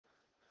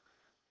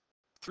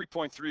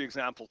3.3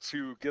 example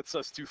 2 gets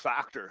us to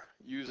factor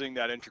using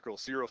that integral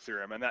zero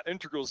theorem. And that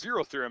integral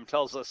zero theorem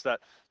tells us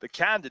that the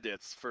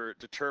candidates for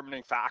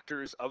determining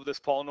factors of this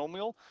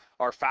polynomial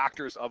are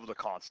factors of the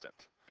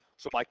constant.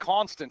 So my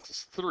constant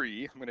is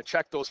 3. I'm going to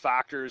check those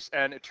factors,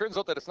 and it turns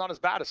out that it's not as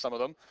bad as some of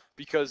them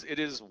because it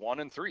is 1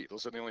 and 3.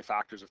 Those are the only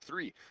factors of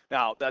 3.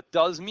 Now, that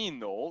does mean,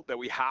 though, that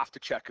we have to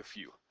check a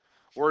few.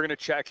 We're going to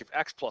check if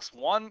x plus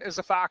 1 is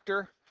a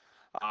factor.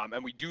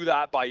 And we do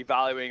that by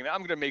evaluating. I'm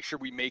going to make sure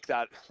we make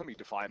that. Let me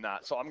define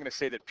that. So I'm going to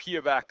say that p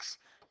of x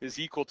is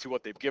equal to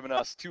what they've given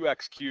us,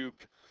 2x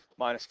cubed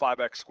minus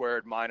 5x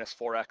squared minus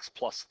 4x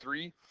plus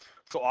 3.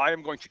 So I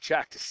am going to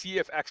check to see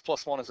if x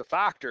plus 1 is a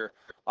factor.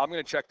 I'm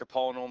going to check the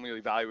polynomial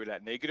evaluated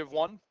at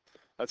 -1.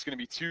 That's going to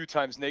be 2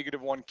 times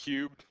 -1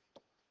 cubed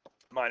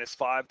minus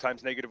 5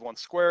 times -1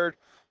 squared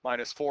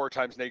minus 4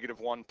 times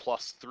 -1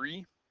 plus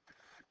 3.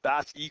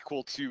 That's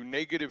equal to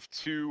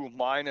 -2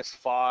 minus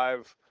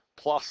 5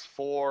 plus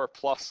 4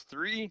 plus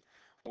 3,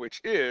 which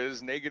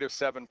is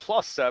 -7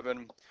 plus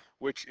 7,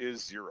 which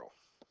is 0.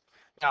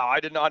 Now,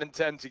 I did not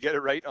intend to get it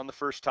right on the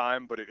first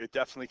time, but it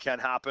definitely can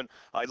happen.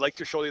 I'd like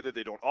to show you that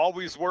they don't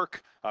always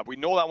work. We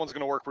know that one's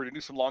going to work. We're going to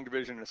do some long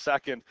division in a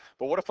second.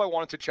 But what if I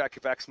wanted to check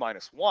if x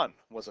minus 1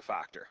 was a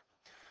factor?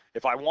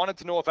 If I wanted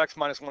to know if x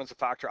minus 1 is a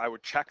factor, I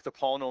would check the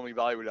polynomial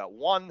evaluated at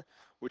 1,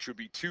 which would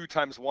be 2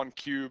 times 1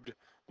 cubed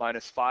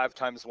minus 5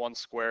 times 1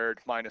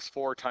 squared minus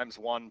 4 times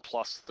 1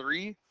 plus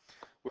 3,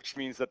 which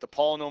means that the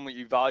polynomial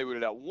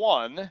evaluated at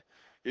 1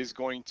 is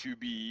going to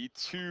be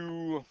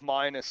 2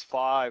 minus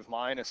 5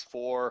 minus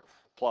 4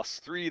 plus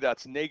 3.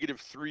 That's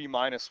 -3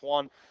 minus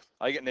 1.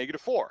 I get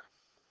 -4.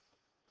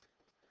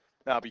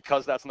 Now,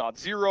 because that's not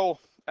 0,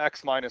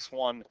 x minus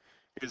 1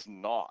 is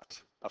not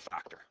a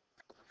factor.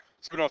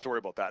 So we don't have to worry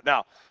about that.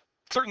 Now,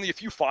 certainly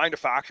if you find a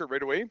factor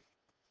right away,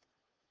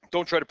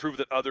 don't try to prove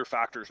that other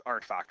factors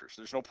aren't factors.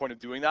 There's no point of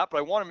doing that, but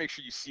I want to make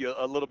sure you see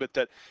a little bit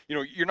that,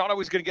 you're not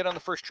always going to get on the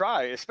first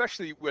try,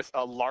 especially with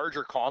a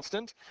larger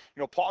constant.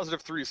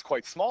 +3 is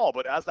quite small,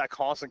 but as that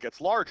constant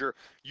gets larger,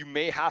 you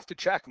may have to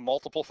check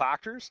multiple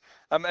factors.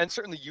 And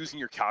certainly using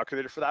your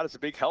calculator for that is a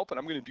big help, and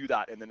I'm going to do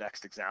that in the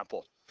next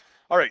example.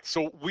 All right,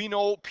 so we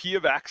know p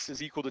of x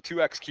is equal to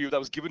 2x cubed. That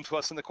was given to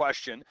us in the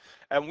question,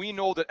 and we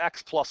know that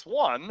x plus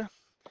 1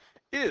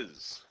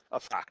 is a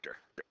factor.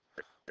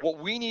 What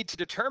we need to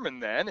determine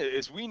then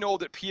is we know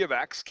that p of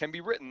x can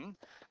be written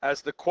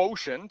as the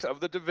quotient of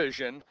the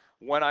division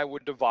when I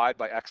would divide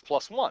by x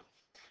plus 1.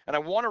 And I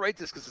want to write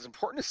this because it's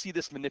important to see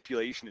this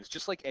manipulation. It's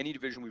just like any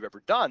division we've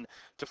ever done.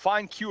 To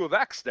find q of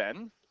x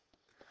then,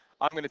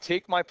 I'm going to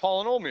take my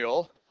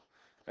polynomial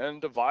and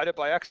divide it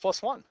by x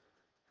plus 1.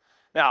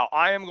 Now,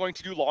 I am going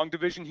to do long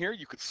division here.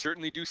 You could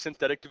certainly do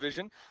synthetic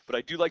division, but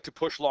I do like to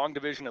push long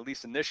division, at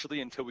least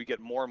initially, until we get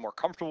more and more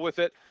comfortable with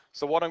it.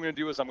 So what I'm going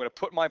to do is I'm going to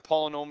put my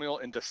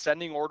polynomial in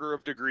descending order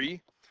of degree,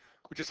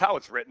 which is how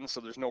it's written, so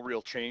there's no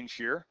real change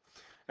here.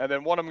 And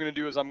then what I'm going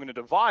to do is I'm going to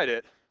divide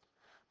it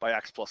by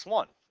x plus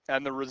 1.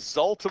 And the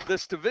result of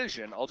this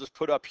division, I'll just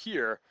put up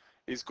here,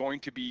 is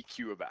going to be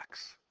q of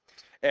x.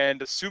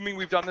 And assuming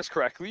we've done this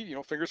correctly,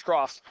 fingers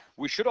crossed,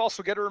 we should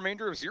also get a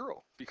remainder of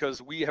 0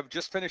 because we have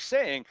just finished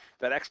saying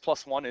that x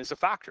plus 1 is a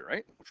factor,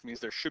 right? Which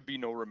means there should be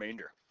no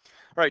remainder.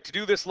 All right, to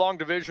do this long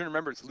division,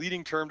 remember it's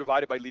leading term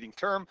divided by leading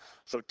term.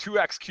 So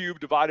 2x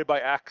cubed divided by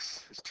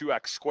x is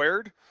 2x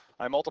squared.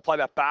 I multiply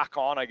that back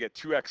on, I get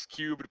 2x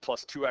cubed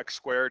plus 2x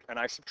squared, and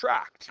I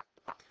subtract.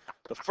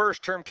 The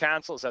first term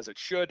cancels as it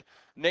should.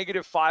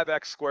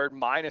 -5x squared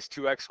minus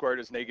 2x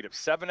squared is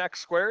 -7x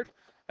squared.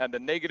 And the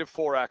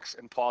 -4x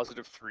and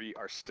 +3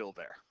 are still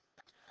there.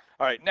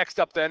 All right, next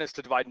up then is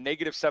to divide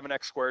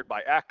 -7x squared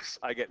by x.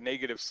 I get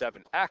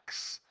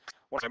 -7x.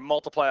 When I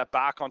multiply that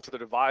back onto the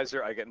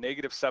divisor, I get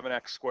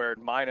 -7x squared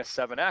minus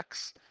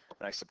 7x,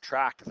 and I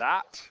subtract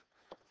that.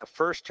 The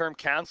first term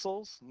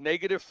cancels.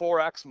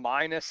 -4x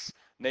minus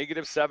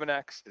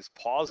 -7x is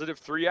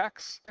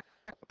 +3x.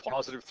 The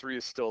 +3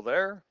 is still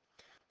there.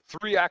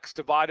 3x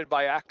divided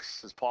by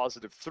x is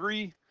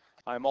 +3.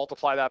 I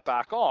multiply that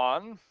back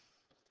on.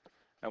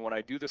 And when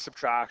I do the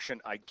subtraction,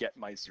 I get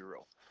my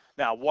 0.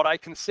 Now, what I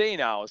can say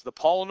now is the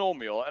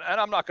polynomial, and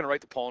I'm not going to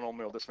write the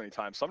polynomial this many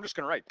times, so I'm just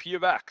going to write p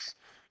of x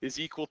is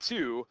equal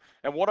to,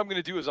 and what I'm going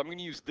to do is I'm going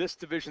to use this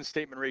division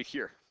statement right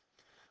here,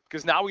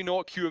 because now we know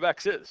what q of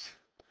x is.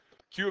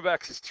 Q of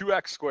x is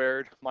 2x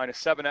squared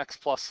minus 7x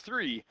plus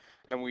 3,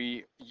 and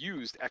we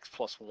used x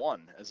plus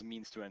 1 as a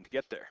means to end to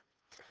get there.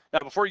 Now,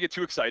 before you get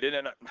too excited,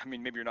 and I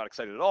mean, maybe you're not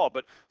excited at all,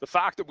 but the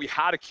fact that we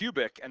had a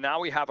cubic and now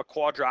we have a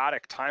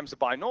quadratic times a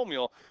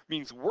binomial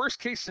means worst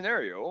case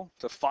scenario,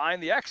 to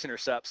find the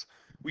x-intercepts,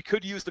 we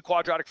could use the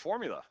quadratic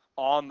formula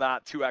on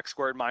that 2x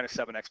squared minus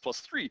 7x plus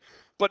 3.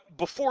 But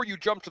before you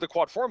jump to the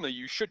quad formula,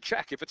 you should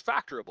check if it's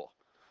factorable.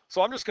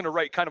 So I'm just going to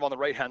write kind of on the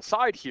right-hand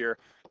side here,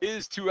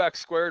 is 2x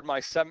squared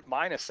minus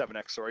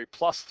 7x,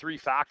 plus 3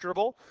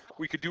 factorable?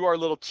 We could do our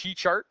little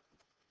t-chart.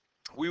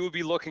 We would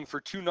be looking for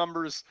two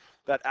numbers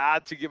that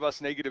add to give us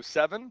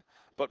 -7,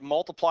 but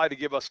multiply to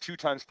give us 2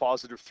 times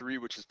 +3,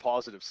 which is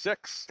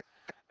 +6.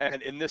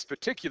 And in this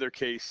particular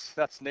case,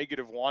 that's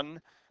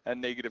 -1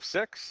 and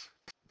 -6.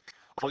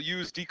 I'll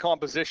use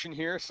decomposition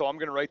here. So I'm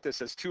going to write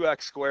this as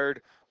 2x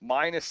squared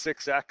minus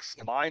 6x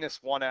minus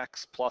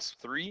 1x plus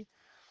 3.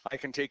 I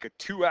can take a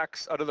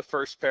 2x out of the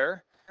first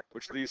pair,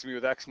 which leaves me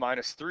with x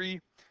minus 3.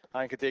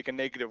 I can take a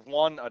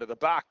 -1 out of the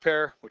back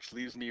pair, which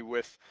leaves me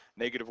with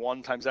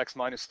 -1 times x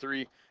minus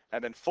 3.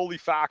 And then fully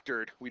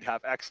factored, we'd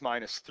have x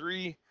minus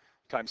 3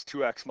 times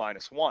 2x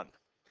minus 1.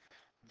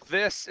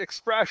 This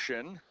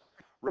expression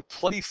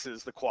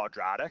replaces the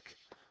quadratic.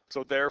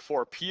 So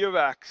therefore, p of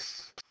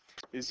x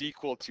is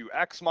equal to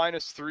x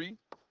minus 3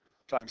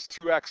 times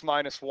 2x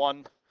minus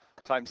 1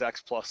 times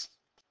x plus,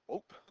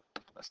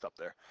 messed up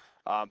there.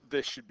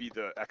 This should be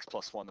the x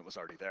plus 1 that was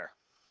already there.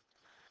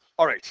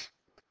 All right,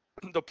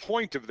 the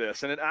point of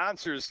this, and it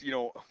answers,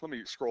 let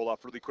me scroll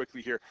up really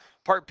quickly here.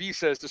 Part B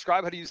says,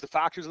 describe how to use the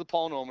factors of the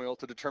polynomial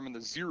to determine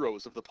the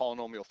zeros of the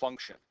polynomial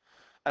function.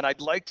 And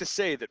I'd like to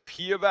say that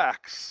p of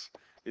x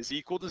is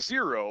equal to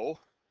 0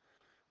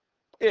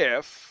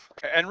 if,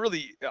 and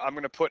really I'm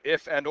going to put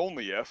if and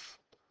only if,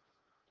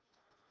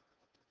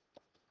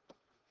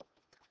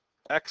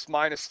 x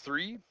minus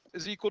 3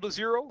 is equal to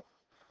 0,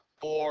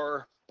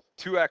 or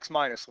 2x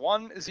minus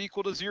 1 is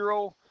equal to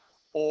 0,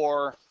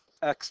 or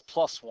x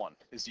plus 1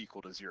 is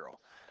equal to 0.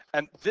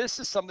 And this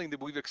is something that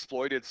we've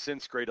exploited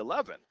since grade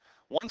 11.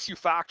 Once you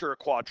factor a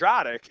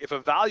quadratic, if a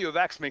value of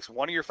x makes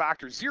one of your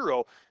factors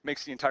 0, it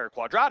makes the entire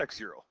quadratic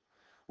 0.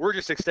 We're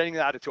just extending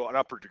that to an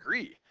upper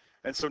degree.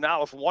 And so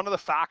now if one of the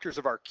factors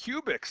of our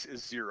cubics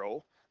is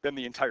 0, then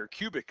the entire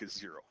cubic is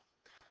 0.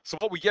 So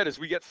what we get is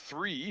we get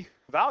 3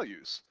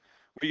 values.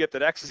 We get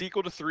that x is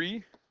equal to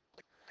 3,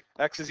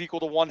 x is equal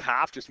to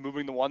 1/2, just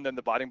moving the 1, then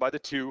dividing by the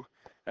 2,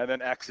 and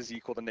then x is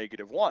equal to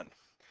 -1.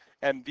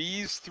 And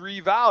these 3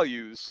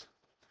 values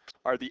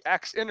are the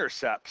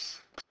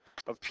x-intercepts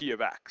of p of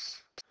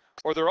x.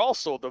 Or they're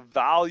also the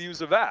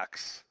values of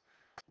x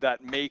that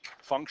make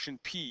function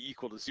p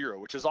equal to 0,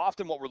 which is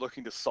often what we're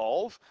looking to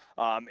solve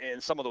in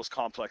some of those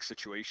complex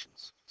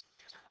situations.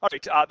 All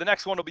right, the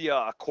next one will be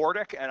a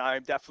quartic, and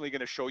I'm definitely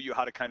going to show you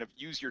how to kind of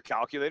use your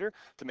calculator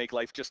to make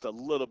life just a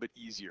little bit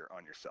easier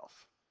on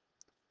yourself.